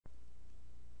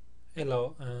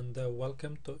Hello and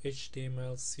welcome to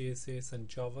HTML, CSS and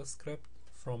JavaScript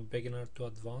from beginner to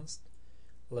advanced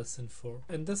lesson 4.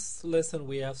 In this lesson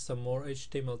we have some more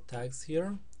HTML tags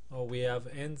here. We have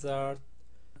insert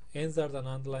and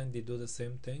underline, they do the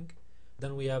same thing.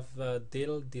 Then we have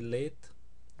del, delete.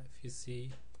 If you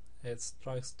see, it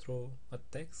strikes through a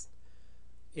text.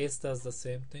 S does the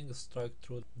same thing, strike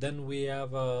through. Then we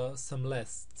have some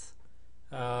lists,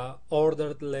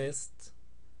 ordered list,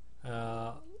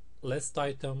 list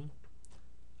item,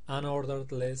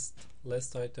 unordered list,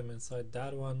 list item inside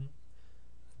that one,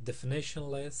 definition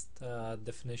list,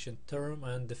 definition term,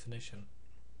 and definition.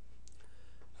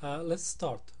 Let's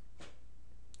start.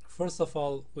 First of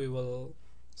all, we will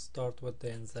start with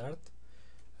the insert.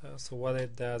 So what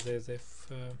it does is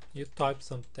if you type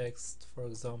some text, for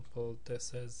example,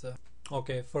 this is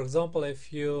okay. For example,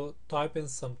 if you type in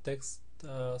some text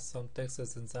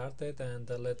is inserted, and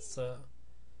let's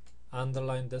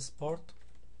underline this part.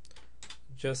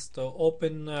 Just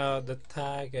open the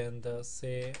tag and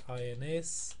say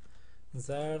ins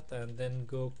insert, and then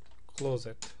go close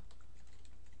it.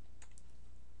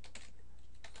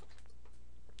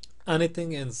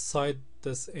 Anything inside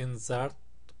this insert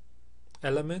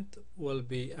element will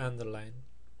be underlined.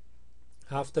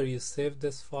 After you save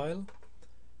this file,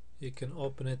 you can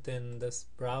open it in this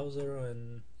browser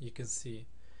and you can see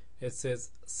it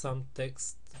says some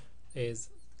text is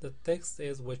the text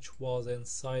is which was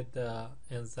inside the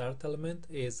insert element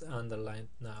is underlined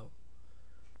now.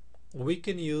 We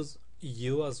can use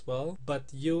U as well,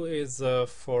 but U is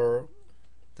for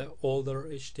the older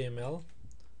HTML.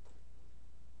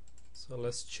 So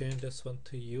let's change this one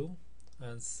to U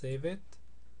and save it.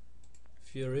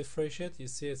 If you refresh it, you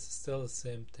see it's still the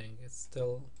same thing. It's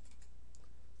still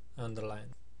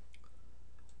underlined.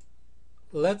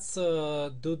 Let's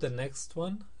do the next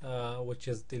one, which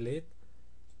is delete.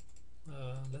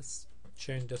 Let's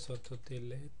change this one to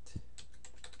delete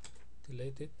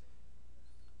it,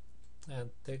 and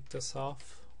take this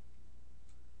off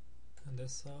and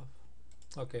this off.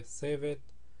 Okay, save it.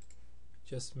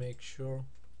 Just make sure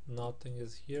nothing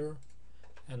is here,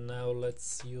 and now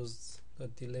let's use the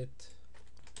delete.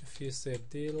 If you say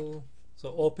del,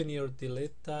 so open your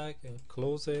delete tag and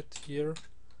close it here,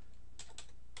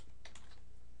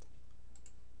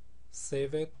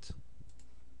 save it.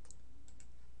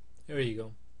 There you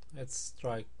go, it's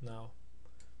strike now.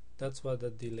 That's what the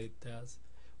delete does.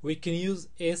 We can use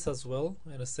S as well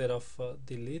instead of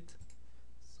delete,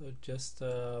 so just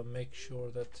make sure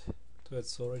that to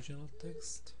its original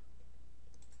text.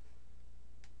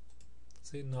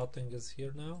 See, nothing is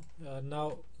here now.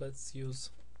 Now let's use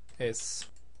S.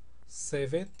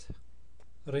 Save it,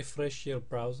 refresh your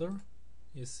browser.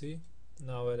 You see,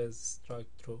 now it is strike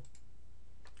through.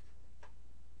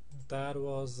 That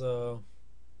was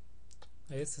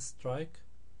S strike.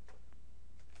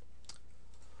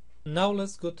 Now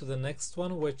let's go to the next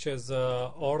one, which is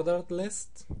ordered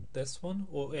list. This one,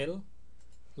 OL.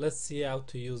 Let's see how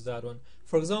to use that one.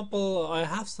 For example, I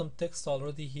have some text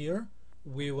already here.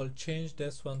 We will change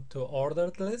this one to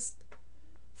ordered list.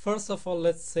 First of all,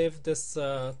 let's save this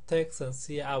text and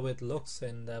see how it looks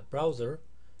in the browser,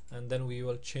 and then we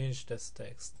will change this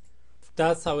text.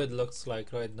 That's how it looks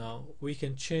like right now. We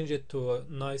can change it to a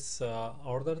nice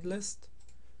ordered list.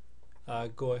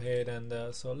 Go ahead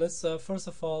and so let's first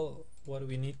of all, what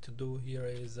we need to do here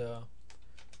is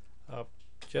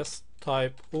just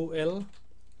type OL.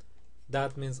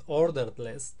 That means ordered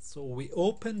list. So we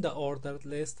open the ordered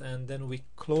list and then we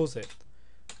close it.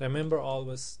 Remember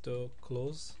always to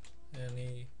close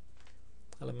any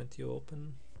element you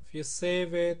open. If you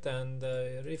save it and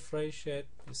refresh it,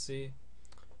 you see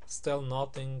still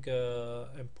nothing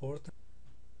important.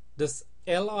 This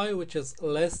li, which is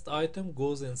list item,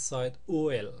 goes inside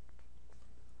OL.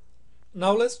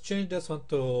 Now let's change this one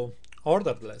to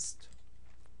ordered list.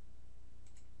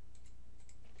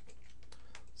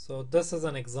 So this is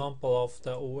an example of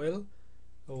the OL.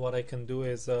 What I can do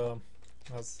is,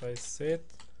 as I said,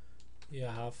 you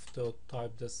have to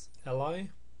type this li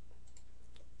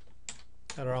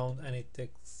around any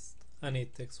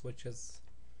text which is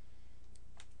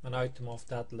an item of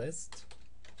that list.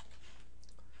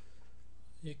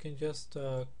 You can just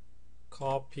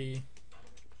copy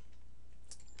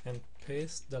and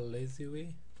paste the lazy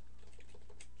way.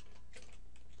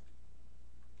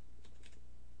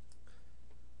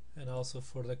 And also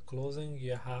for the closing,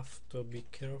 you have to be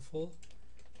careful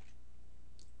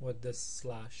with this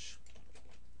slash.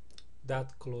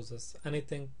 That closes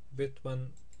anything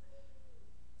between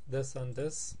this and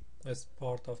this is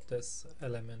part of this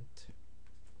element.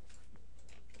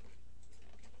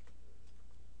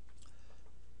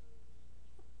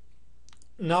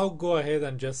 Now go ahead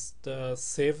and just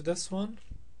save this one.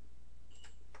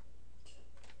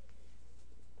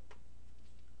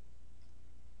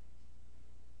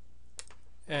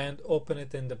 And open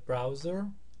it in the browser.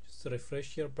 Just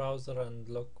refresh your browser and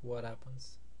look what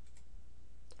happens.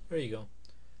 There you go.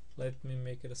 Let me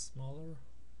make it smaller.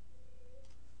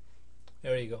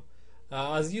 There you go.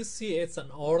 As you see, it's an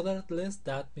ordered list.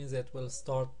 That means it will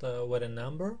start with a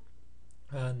number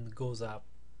and goes up.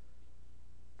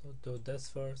 So do this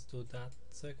first, do that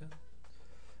second,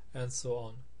 and so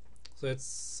on. So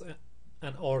it's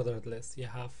an ordered list. You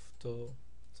have to,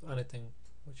 so anything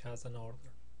which has an order.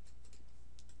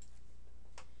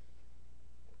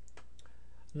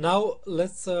 Now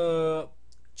let's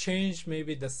change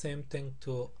maybe the same thing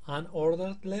to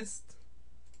unordered list.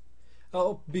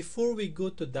 Before we go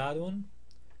to that one,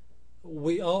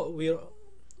 we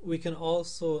can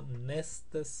also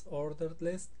nest this ordered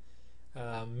list,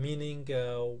 meaning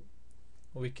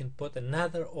we can put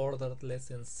another ordered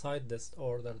list inside this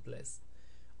ordered list,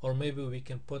 or maybe we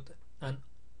can put an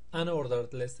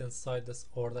unordered list inside this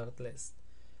ordered list.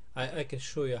 I can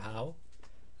show you how.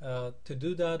 To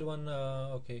do that one,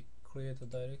 okay, create a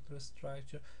directory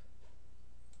structure.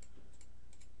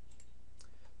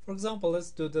 For example,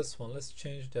 let's do this one. Let's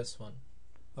change this one.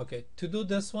 Okay, to do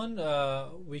this one,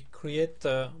 we create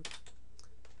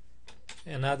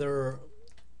another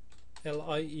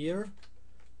li here,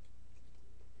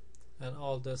 and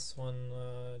all this one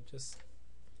just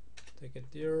take it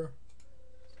there,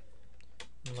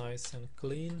 nice and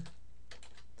clean.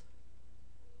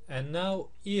 And now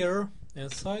here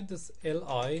inside this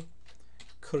li,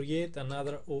 create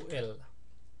another ol,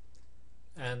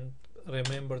 and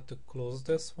remember to close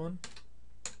this one.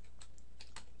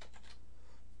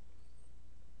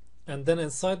 And then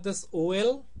inside this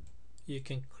ol, you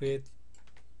can create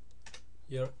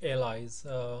your li's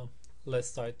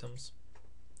list items.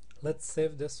 Let's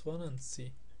save this one and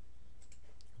see.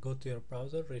 Go to your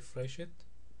browser, refresh it.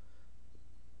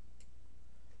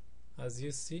 As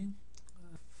you see,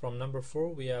 from number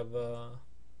 4 we have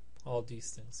all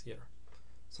these things here.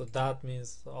 So that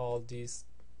means all these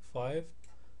 5,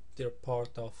 they're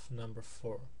part of number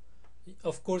 4.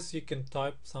 Of course you can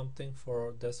type something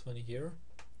for this one here.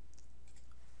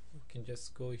 You can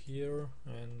just go here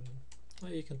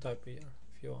and you can type here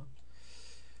if you want.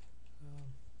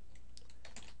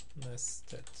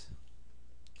 Nested,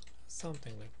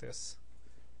 something like this.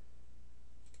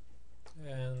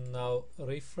 And now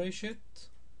refresh it.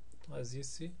 As you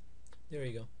see, there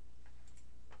you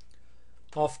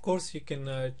go. Of course you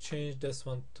can change this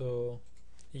one to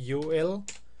ul,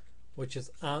 which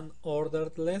is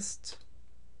unordered list,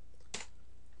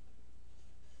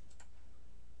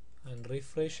 and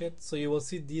refresh it. So you will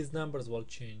see these numbers will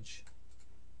change.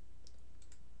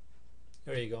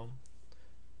 There you go.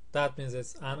 That means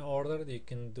it's unordered. You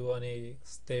can do any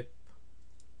step,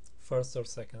 first or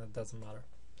second, it doesn't matter.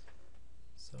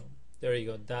 So there you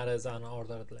go, that is an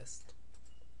unordered list.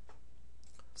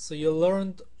 So you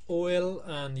learned OL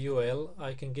and UL.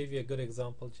 I can give you a good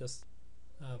example, just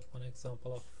one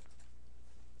example of.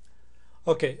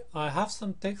 Okay, I have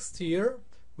some text here.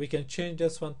 We can change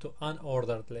this one to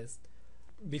unordered list.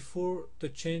 Before to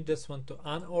change this one to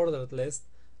unordered list,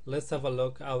 let's have a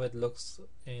look how it looks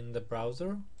in the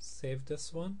browser. Save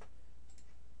this one,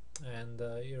 and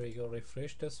here you go,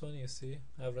 refresh this one. You see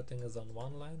everything is on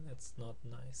one line. It's not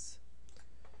nice.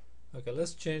 Okay,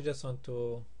 let's change this one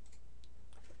to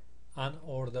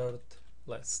unordered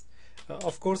list.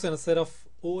 Of course, instead of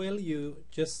OL, you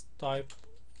just type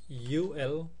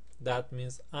UL. That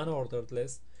means unordered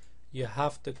list. You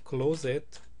have to close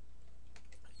it,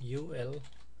 UL,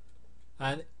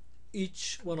 and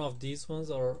each one of these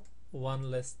ones are one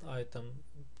list item.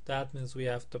 That means we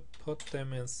have to put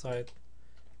them inside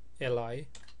li,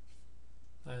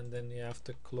 and then you have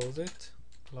to close it,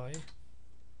 li.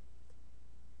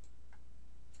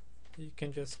 You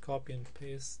can just copy and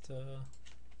paste.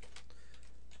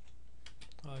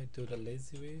 I do the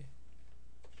lazy way.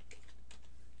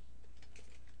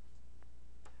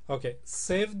 Okay,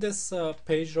 save this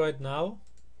page right now,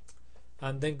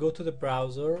 and then go to the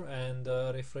browser and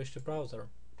refresh the browser.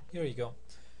 Here you go.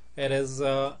 It is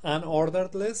an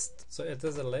ordered list, so it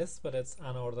is a list, but it's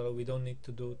unordered. We don't need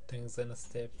to do things in a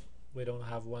step. We don't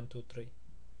have 1, 2, 3.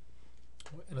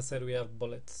 Instead, we have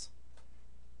bullets,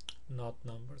 not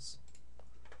numbers.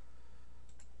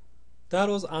 That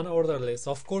was unordered list.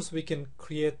 Of course, we can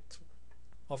create.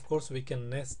 Of course, we can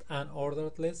nest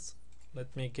unordered lists.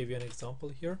 Let me give you an example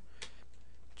here.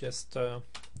 Just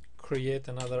create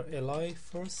another li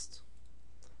first,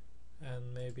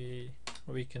 and maybe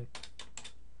we can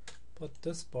put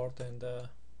this part in the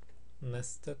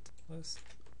nested list.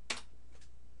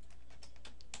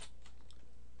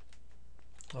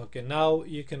 Okay, now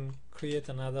you can create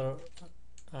another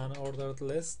unordered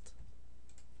list.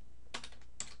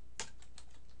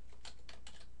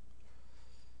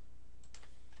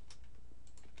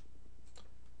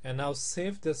 And now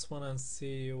save this one and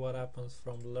see what happens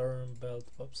from learn build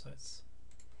websites.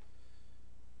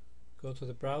 Go to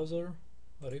the browser,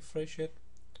 refresh it.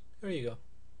 There you go.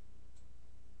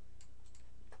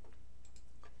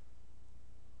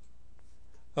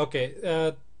 Okay,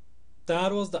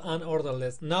 that was the unordered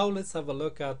list. Now let's have a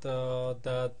look at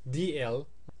the DL,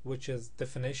 which is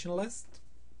definition list.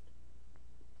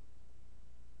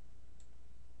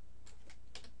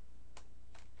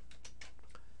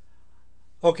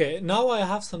 Okay, now I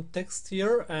have some text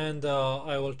here, and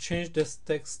I will change this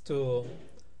text to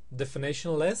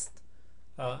definition list.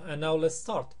 And now let's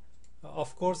start.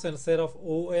 Of course, instead of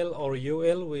OL or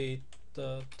UL, we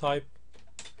type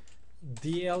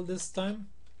DL this time.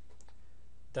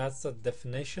 That's a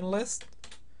definition list.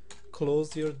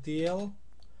 Close your DL.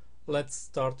 Let's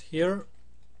start here.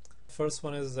 First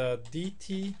one is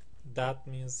DT. That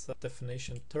means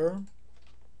definition term.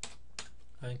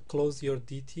 And close your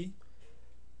DT.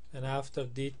 And after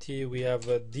DT we have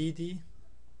a DD,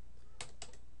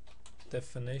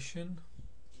 definition.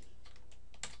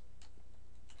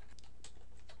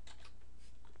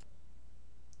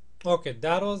 Okay,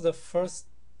 that was the first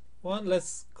one.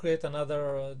 Let's create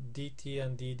another DT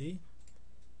and DD,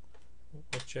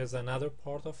 which is another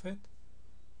part of it.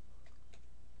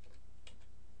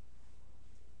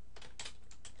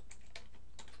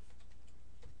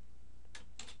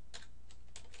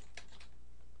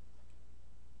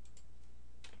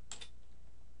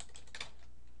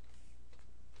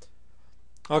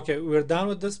 Okay, we're done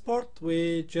with this part.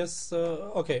 We just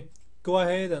okay, go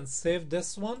ahead and save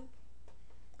this one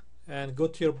and go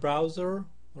to your browser,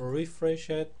 refresh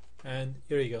it, and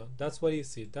here you go. That's what you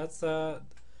see. That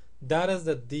is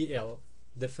the DL,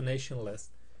 definition list.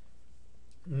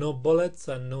 No bullets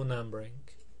and no numbering.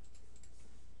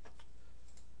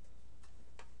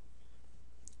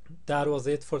 That was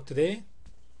it for today,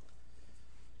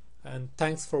 and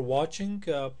thanks for watching.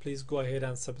 Please go ahead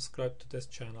and subscribe to this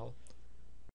channel.